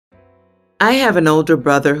I have an older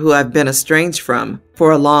brother who I've been estranged from for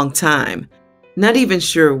a long time. Not even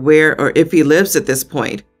sure where or if he lives at this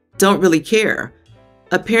point. Don't really care.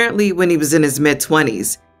 Apparently, when he was in his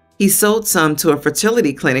mid-20s, he sold some to a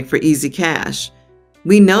fertility clinic for easy cash.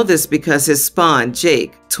 We know this because his spawn,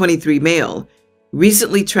 Jake, 23 male,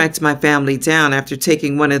 recently tracked my family down after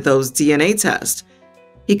taking one of those DNA tests.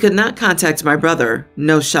 He could not contact my brother,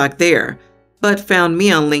 no shock there, but found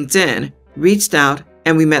me on LinkedIn, reached out,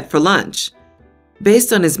 and we met for lunch.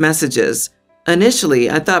 Based on his messages, initially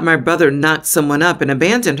I thought my brother knocked someone up and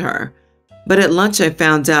abandoned her, but at lunch I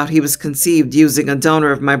found out he was conceived using a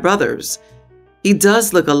donor of my brother's. He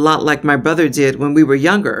does look a lot like my brother did when we were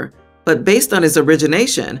younger, but based on his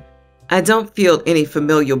origination, I don't feel any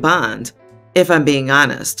familial bond, if I'm being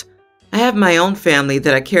honest. I have my own family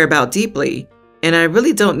that I care about deeply, and I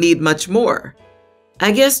really don't need much more.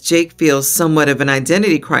 I guess Jake feels somewhat of an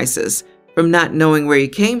identity crisis from not knowing where he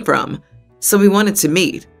came from, so we wanted to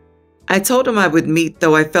meet. I told him I would meet,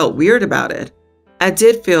 though I felt weird about it. I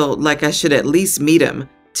did feel like I should at least meet him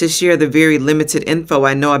to share the very limited info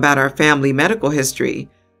I know about our family medical history.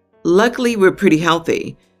 Luckily, we're pretty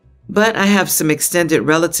healthy, but I have some extended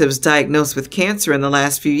relatives diagnosed with cancer in the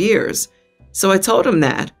last few years, so I told him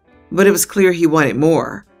that, but it was clear he wanted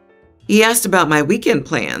more. He asked about my weekend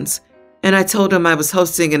plans, and I told him I was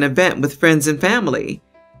hosting an event with friends and family.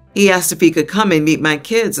 He asked if he could come and meet my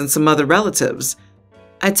kids and some other relatives.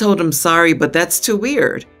 I told him sorry, but that's too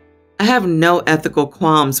weird. I have no ethical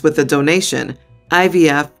qualms with a donation,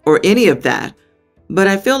 IVF, or any of that, but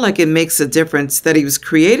I feel like it makes a difference that he was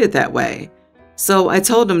created that way. So I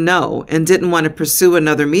told him no and didn't want to pursue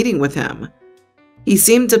another meeting with him. He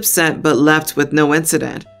seemed upset but left with no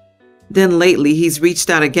incident. Then lately he's reached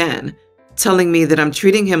out again, telling me that I'm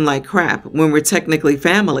treating him like crap when we're technically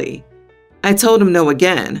family. I told him no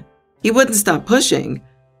again. He wouldn't stop pushing,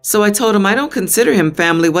 so I told him I don't consider him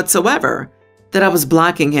family whatsoever, that I was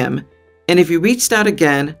blocking him, and if he reached out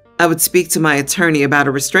again, I would speak to my attorney about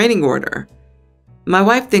a restraining order. My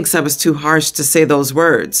wife thinks I was too harsh to say those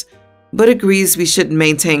words, but agrees we shouldn't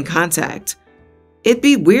maintain contact. It'd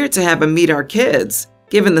be weird to have him meet our kids,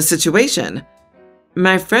 given the situation.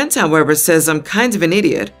 My friend, however, says I'm kind of an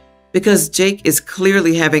idiot because Jake is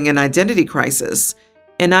clearly having an identity crisis,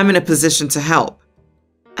 and I'm in a position to help.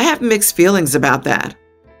 I have mixed feelings about that.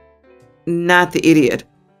 Not the idiot.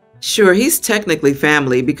 Sure, he's technically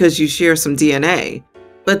family because you share some DNA,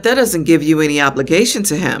 but that doesn't give you any obligation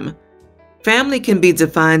to him. Family can be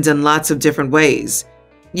defined in lots of different ways.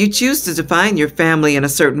 You choose to define your family in a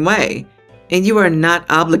certain way, and you are not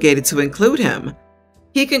obligated to include him.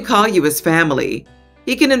 He can call you his family.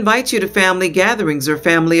 He can invite you to family gatherings or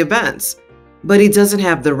family events, but he doesn't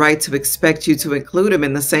have the right to expect you to include him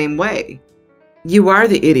in the same way. You are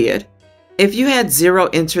the idiot. If you had zero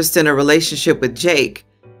interest in a relationship with Jake,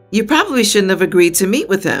 you probably shouldn't have agreed to meet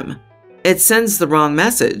with him. It sends the wrong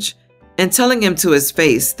message, and telling him to his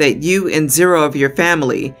face that you and zero of your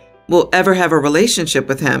family will ever have a relationship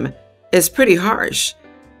with him is pretty harsh.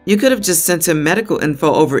 You could have just sent him medical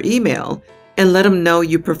info over email and let him know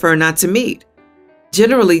you prefer not to meet.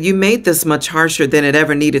 Generally, you made this much harsher than it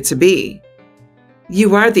ever needed to be.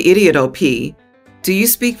 You are the idiot, OP. Do you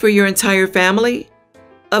speak for your entire family?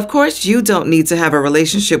 Of course, you don't need to have a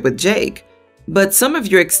relationship with Jake, but some of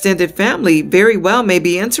your extended family very well may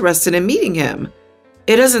be interested in meeting him.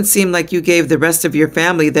 It doesn't seem like you gave the rest of your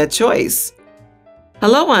family that choice.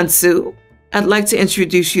 Hello, Aunt Sue. I'd like to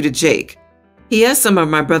introduce you to Jake. He has some of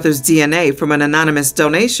my brother's DNA from an anonymous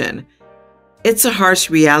donation. It's a harsh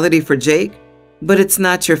reality for Jake, but it's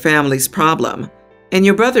not your family's problem, and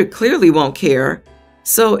your brother clearly won't care,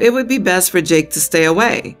 so it would be best for Jake to stay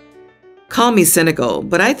away. Call me cynical,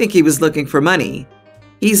 but I think he was looking for money.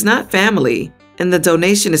 He's not family, and the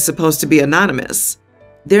donation is supposed to be anonymous.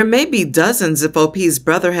 There may be dozens if OP's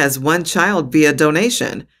brother has one child via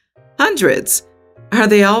donation. Hundreds. Are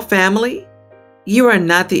they all family? You are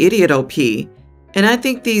not the idiot, OP, and I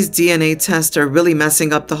think these DNA tests are really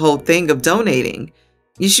messing up the whole thing of donating.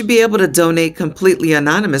 You should be able to donate completely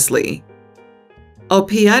anonymously.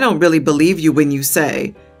 OP, I don't really believe you when you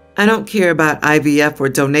say, I don't care about IVF or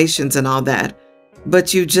donations and all that,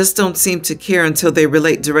 but you just don't seem to care until they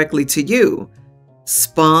relate directly to you.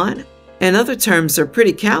 Spawn and other terms are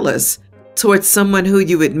pretty callous towards someone who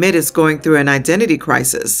you admit is going through an identity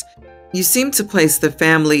crisis. You seem to place the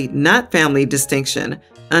family, not family distinction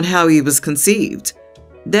on how he was conceived.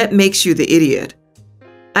 That makes you the idiot.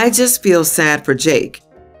 I just feel sad for Jake.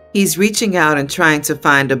 He's reaching out and trying to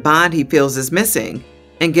find a bond he feels is missing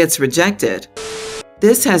and gets rejected.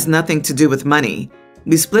 This has nothing to do with money.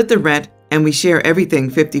 We split the rent and we share everything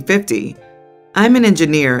 50-50. I'm an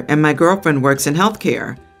engineer and my girlfriend works in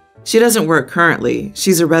healthcare. She doesn't work currently.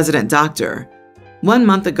 She's a resident doctor. 1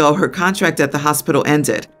 month ago, her contract at the hospital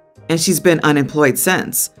ended, and she's been unemployed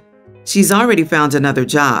since. She's already found another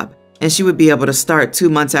job, and she would be able to start 2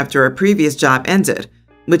 months after her previous job ended,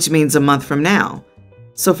 which means a month from now.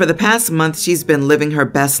 So for the past month, she's been living her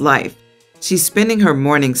best life. She's spending her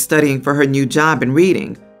mornings studying for her new job and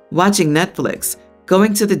reading, watching Netflix,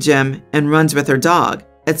 going to the gym, and runs with her dog,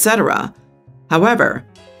 etc. However,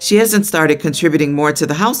 she hasn't started contributing more to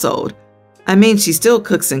the household. I mean, she still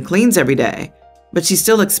cooks and cleans every day, but she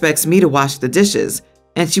still expects me to wash the dishes,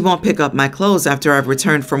 and she won't pick up my clothes after I've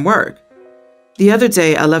returned from work. The other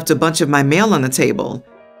day, I left a bunch of my mail on the table,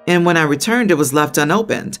 and when I returned, it was left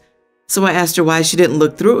unopened. So I asked her why she didn't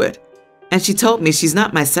look through it, and she told me she's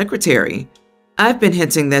not my secretary. I've been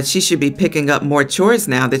hinting that she should be picking up more chores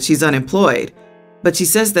now that she's unemployed, but she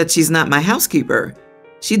says that she's not my housekeeper.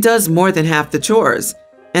 She does more than half the chores,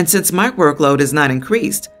 and since my workload is not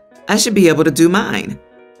increased, I should be able to do mine.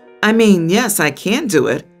 I mean, yes, I can do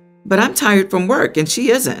it, but I'm tired from work and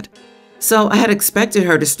she isn't. So I had expected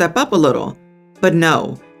her to step up a little, but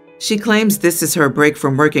no. She claims this is her break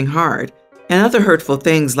from working hard, and other hurtful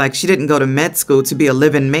things like she didn't go to med school to be a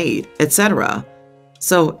live-in maid, etc.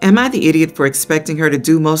 So am I the idiot for expecting her to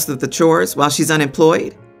do most of the chores while she's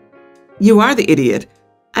unemployed? You are the idiot.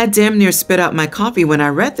 I damn near spit out my coffee when I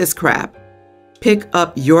read this crap. Pick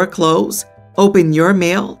up your clothes? Open your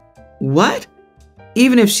mail? What?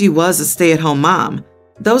 Even if she was a stay-at-home mom,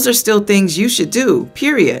 those are still things you should do,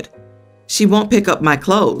 period. She won't pick up my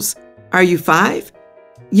clothes. Are you 5?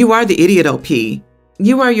 You are the idiot, OP.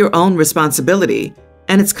 You are your own responsibility,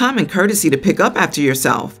 and it's common courtesy to pick up after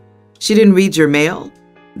yourself. She didn't read your mail?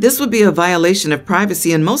 This would be a violation of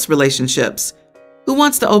privacy in most relationships. Who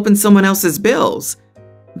wants to open someone else's bills?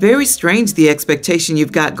 Very strange the expectation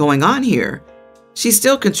you've got going on here. She's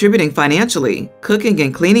still contributing financially, cooking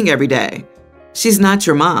and cleaning every day. She's not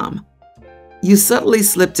your mom. You subtly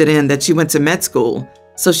slipped it in that she went to med school,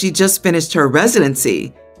 so she just finished her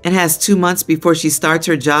residency and has 2 months before she starts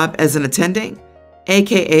her job as an attending,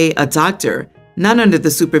 aka a doctor, not under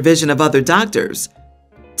the supervision of other doctors.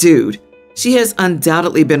 Dude, she has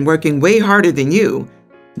undoubtedly been working way harder than you.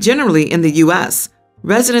 Generally in the US,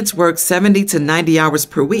 residents work 70 to 90 hours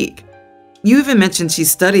per week. You even mentioned she's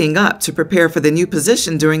studying up to prepare for the new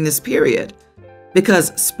position during this period.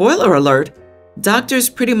 Because, spoiler alert, doctors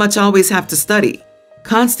pretty much always have to study,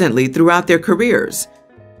 constantly throughout their careers.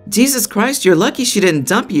 Jesus Christ, you're lucky she didn't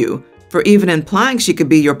dump you for even implying she could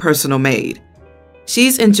be your personal maid.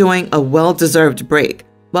 She's enjoying a well-deserved break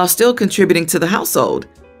while still contributing to the household.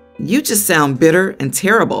 You just sound bitter and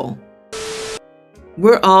terrible.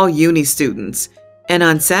 We're all uni students, and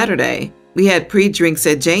on Saturday, we had pre-drinks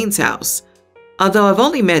at Jane's house. Although I've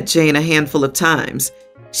only met Jane a handful of times,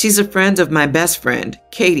 she's a friend of my best friend,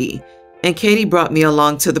 Katie, and Katie brought me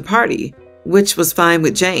along to the party, which was fine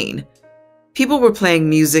with Jane. People were playing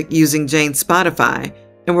music using Jane's Spotify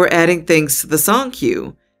and were adding things to the song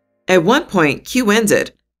queue. At one point, queue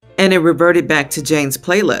ended, and it reverted back to Jane's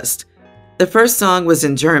playlist. The first song was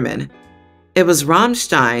in German. It was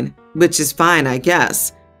Rammstein, which is fine, I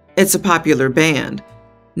guess. It's a popular band.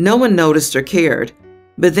 No one noticed or cared,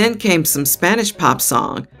 but then came some Spanish pop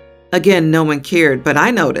song. Again, no one cared, but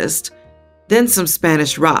I noticed. Then some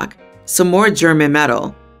Spanish rock, some more German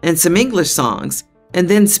metal, and some English songs, and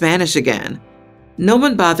then Spanish again. No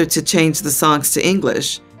one bothered to change the songs to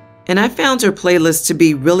English, and I found her playlist to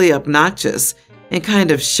be really obnoxious and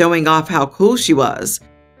kind of showing off how cool she was.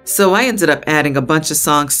 So I ended up adding a bunch of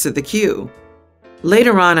songs to the queue.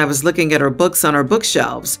 Later on, I was looking at her books on her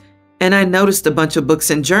bookshelves, and I noticed a bunch of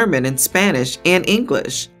books in German and Spanish and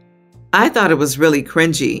English. I thought it was really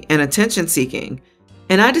cringy and attention-seeking,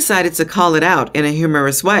 and I decided to call it out in a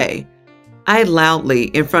humorous way. I loudly,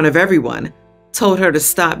 in front of everyone, told her to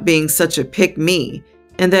stop being such a pick-me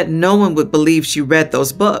and that no one would believe she read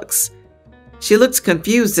those books. She looked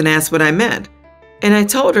confused and asked what I meant, and I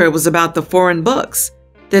told her it was about the foreign books,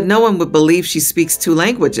 that no one would believe she speaks 2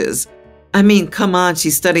 languages. I mean, come on,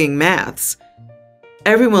 she's studying maths.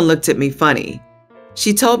 Everyone looked at me funny.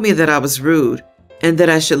 She told me that I was rude and that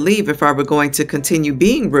I should leave if I were going to continue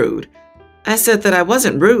being rude. I said that I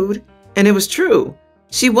wasn't rude, and it was true.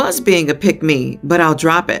 She was being a pick-me, but I'll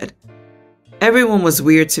drop it. Everyone was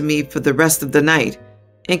weird to me for the rest of the night,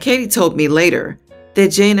 and Katie told me later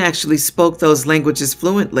that Jane actually spoke those languages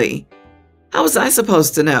fluently. How was I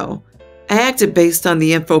supposed to know? I acted based on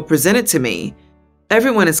the info presented to me.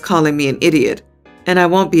 Everyone is calling me an idiot, and I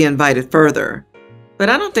won't be invited further. But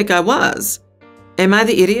I don't think I was. Am I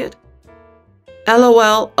the idiot?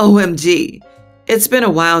 LOL, OMG. It's been a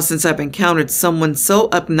while since I've encountered someone so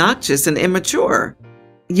obnoxious and immature.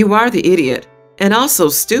 You are the idiot, and also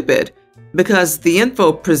stupid, because the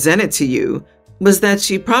info presented to you was that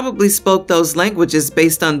she probably spoke those languages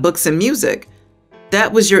based on books and music.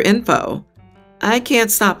 That was your info. I can't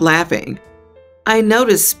stop laughing. I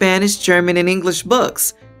noticed Spanish, German, and English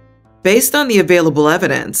books. Based on the available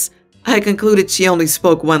evidence, I concluded she only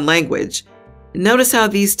spoke one language. Notice how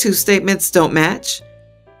these two statements don't match?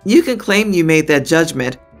 You can claim you made that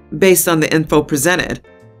judgment based on the info presented.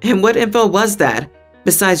 And what info was that,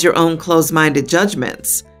 besides your own closed-minded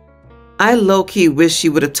judgments? I low-key wish she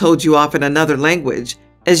would have told you off in another language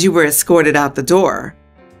as you were escorted out the door.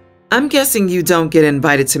 I'm guessing you don't get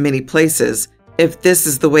invited to many places if this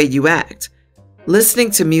is the way you act. Listening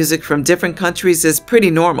to music from different countries is pretty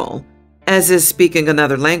normal, as is speaking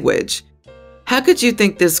another language. How could you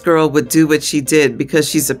think this girl would do what she did because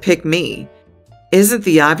she's a pick-me? Isn't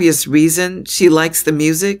the obvious reason she likes the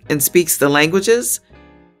music and speaks the languages?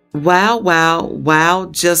 Wow, wow, wow,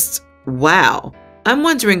 just wow. I'm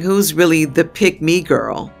wondering who's really the pick-me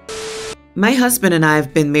girl. My husband and I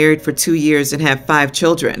have been married for 2 years and have 5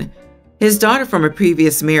 children. His daughter from a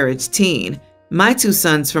previous marriage, teen. My 2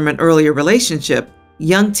 sons from an earlier relationship,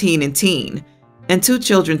 young teen and teen. And 2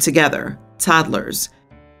 children together, toddlers.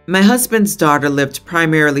 My husband's daughter lived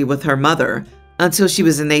primarily with her mother until she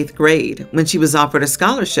was in 8th grade when she was offered a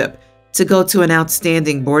scholarship to go to an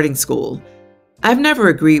outstanding boarding school. I've never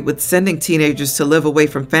agreed with sending teenagers to live away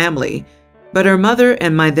from family, but her mother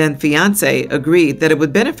and my then fiance agreed that it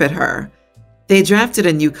would benefit her. They drafted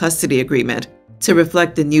a new custody agreement to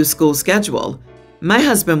reflect the new school schedule. My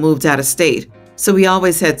husband moved out of state, so we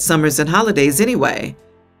always had summers and holidays anyway.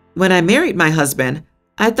 When I married my husband,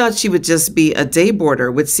 I thought she would just be a day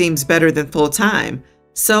boarder, which seems better than full-time,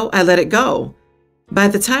 so I let it go. By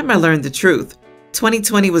the time I learned the truth,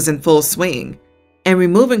 2020 was in full swing, and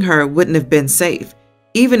removing her wouldn't have been safe,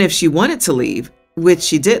 even if she wanted to leave, which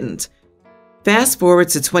she didn't. Fast forward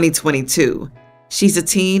to 2022. She's a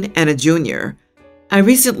teen and a junior. I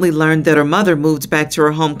recently learned that her mother moved back to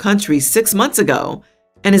her home country 6 months ago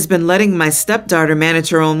and has been letting my stepdaughter manage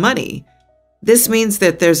her own money. This means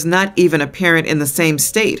that there's not even a parent in the same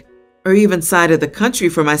state or even side of the country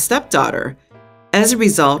for my stepdaughter. As a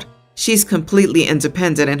result, she's completely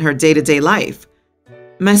independent in her day-to-day life.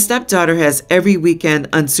 My stepdaughter has every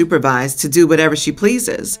weekend unsupervised to do whatever she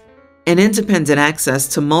pleases, and independent access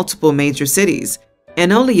to multiple major cities,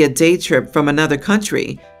 and only a day trip from another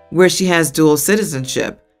country where she has dual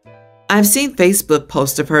citizenship. I've seen Facebook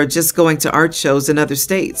posts of her just going to art shows in other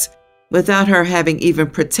states without her having even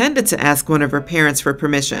pretended to ask one of her parents for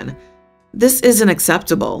permission. This isn't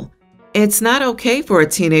acceptable. It's not okay for a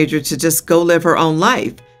teenager to just go live her own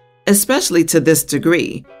life, especially to this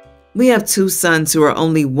degree. We have 2 sons who are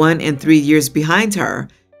only 1 and 3 years behind her,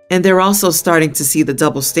 and they're also starting to see the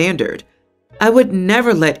double standard. I would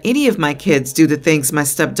never let any of my kids do the things my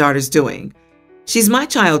stepdaughter's doing. She's my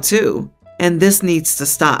child too, and this needs to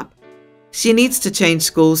stop. She needs to change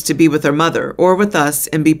schools to be with her mother or with us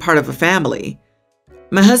and be part of a family.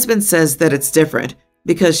 My husband says that it's different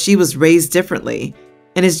because she was raised differently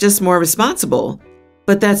and is just more responsible,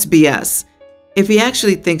 but that's BS. If he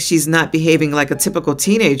actually thinks she's not behaving like a typical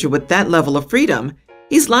teenager with that level of freedom,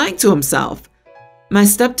 he's lying to himself. My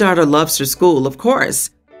stepdaughter loves her school, of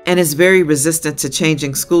course, and is very resistant to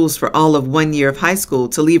changing schools for all of 1 year of high school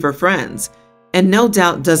to leave her friends, and no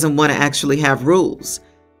doubt doesn't want to actually have rules.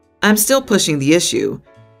 I'm still pushing the issue,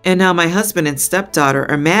 and now my husband and stepdaughter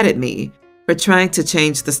are mad at me for trying to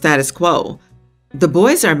change the status quo. The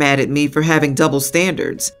boys are mad at me for having double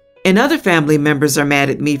standards, and other family members are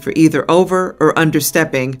mad at me for either over or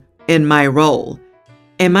understepping in my role.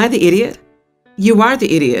 Am I the idiot? You are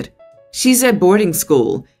the idiot. She's at boarding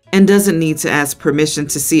school and doesn't need to ask permission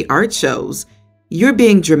to see art shows. You're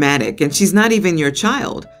being dramatic, and she's not even your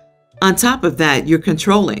child. On top of that, you're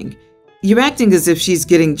controlling. You're acting as if she's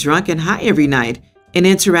getting drunk and high every night and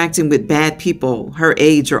interacting with bad people her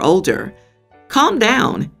age or older. Calm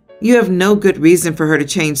down. You have no good reason for her to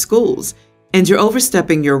change schools, and you're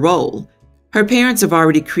overstepping your role. Her parents have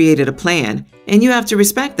already created a plan, and you have to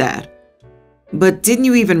respect that. But didn't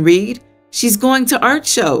you even read? She's going to art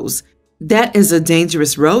shows. That is a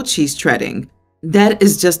dangerous road she's treading. That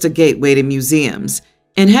is just a gateway to museums,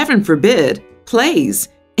 and heaven forbid, plays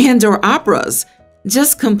and/or operas.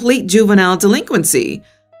 Just complete juvenile delinquency.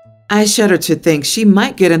 I shudder to think she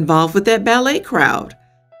might get involved with that ballet crowd.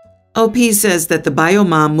 OP says that the bio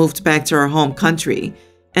mom moved back to her home country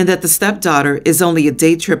and that the stepdaughter is only a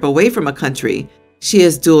day trip away from a country she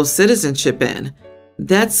has dual citizenship in.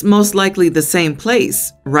 That's most likely the same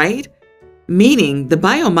place, right? Meaning the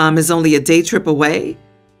bio mom is only a day trip away?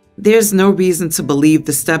 There's no reason to believe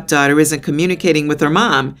the stepdaughter isn't communicating with her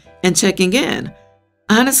mom and checking in.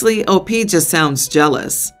 Honestly, OP just sounds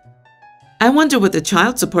jealous. I wonder what the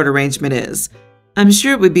child support arrangement is. I'm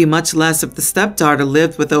sure it would be much less if the stepdaughter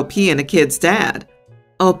lived with OP and a kid's dad.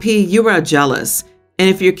 OP, you are jealous. And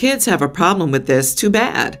if your kids have a problem with this, too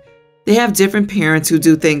bad. They have different parents who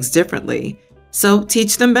do things differently. So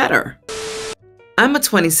teach them better. I'm a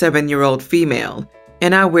 27-year-old female,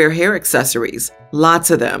 and I wear hair accessories,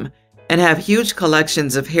 lots of them, and have huge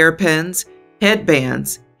collections of hairpins,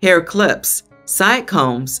 headbands, hair clips, side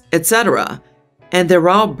combs, etc. And they're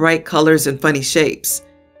all bright colors and funny shapes.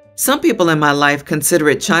 Some people in my life consider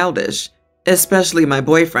it childish, especially my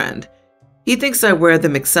boyfriend. He thinks I wear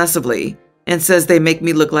them excessively and says they make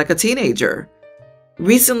me look like a teenager.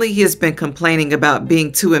 Recently, he has been complaining about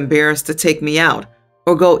being too embarrassed to take me out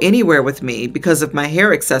or go anywhere with me because of my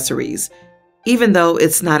hair accessories, even though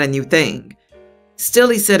it's not a new thing. Still,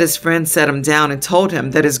 he said his friend sat him down and told him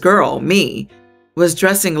that his girl, me, was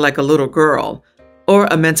dressing like a little girl or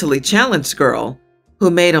a mentally challenged girl who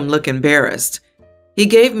made him look embarrassed. He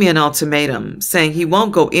gave me an ultimatum saying he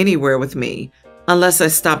won't go anywhere with me unless I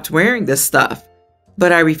stopped wearing this stuff,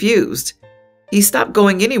 but I refused. He stopped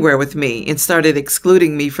going anywhere with me and started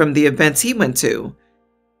excluding me from the events he went to.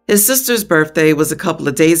 His sister's birthday was a couple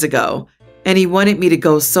of days ago, and he wanted me to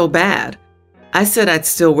go so bad. I said I'd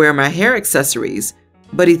still wear my hair accessories,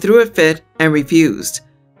 but he threw a fit and refused.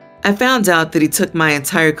 I found out that he took my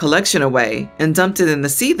entire collection away and dumped it in the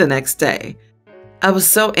sea the next day. I was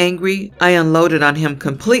so angry, I unloaded on him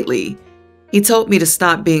completely. He told me to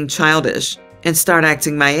stop being childish and start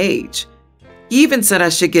acting my age. He even said I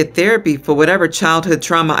should get therapy for whatever childhood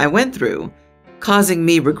trauma I went through, causing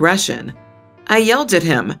me regression. I yelled at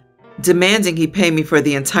him, demanding he pay me for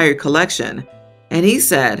the entire collection, and he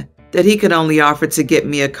said that he could only offer to get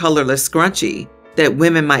me a colorless scrunchie that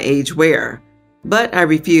women my age wear, but I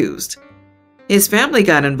refused. His family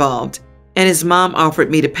got involved, and his mom offered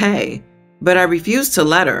me to pay, but I refused to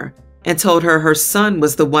let her and told her her son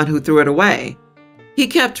was the one who threw it away. He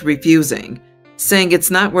kept refusing, saying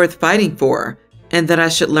it's not worth fighting for and that I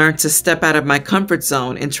should learn to step out of my comfort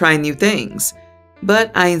zone and try new things,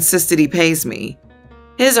 but I insisted he pays me.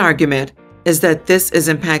 His argument is that this is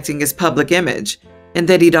impacting his public image and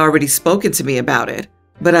that he'd already spoken to me about it,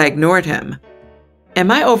 but I ignored him.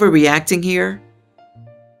 Am I overreacting here?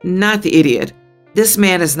 Not the idiot. This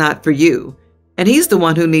man is not for you, and he's the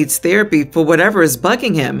one who needs therapy for whatever is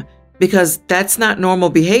bugging him because that's not normal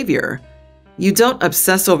behavior. You don't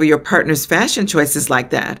obsess over your partner's fashion choices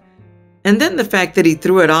like that. And then the fact that he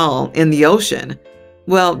threw it all in the ocean,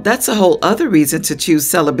 well, that's a whole other reason to choose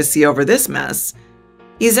celibacy over this mess.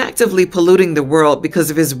 He's actively polluting the world because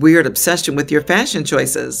of his weird obsession with your fashion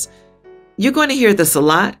choices. You're going to hear this a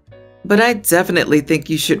lot, but I definitely think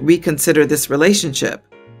you should reconsider this relationship.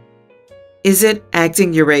 Is it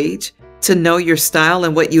acting your age to know your style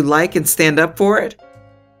and what you like and stand up for it?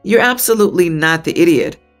 You're absolutely not the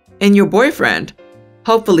idiot, and your boyfriend,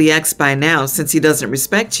 hopefully ex by now since he doesn't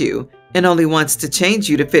respect you and only wants to change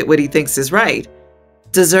you to fit what he thinks is right,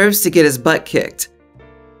 deserves to get his butt kicked.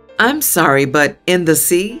 I'm sorry, but in the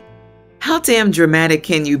sea? How damn dramatic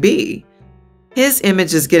can you be? His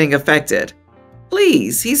image is getting affected.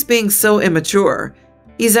 Please, he's being so immature.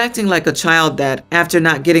 He's acting like a child that, after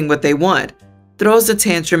not getting what they want, throws a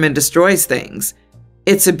tantrum and destroys things.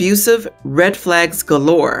 It's abusive, red flags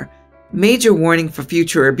galore, major warning for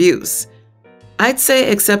future abuse. I'd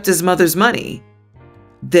say accept his mother's money.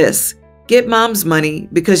 Get mom's money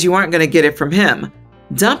because you aren't going to get it from him.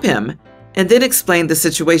 Dump him, and then explain the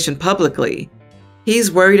situation publicly.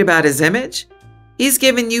 He's worried about his image? He's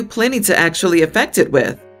given you plenty to actually affect it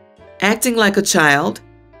with. Acting like a child,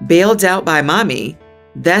 bailed out by mommy,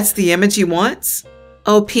 that's the image he wants?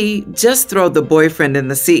 OP, just throw the boyfriend in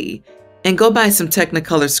the sea and go buy some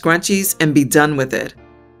Technicolor scrunchies and be done with it.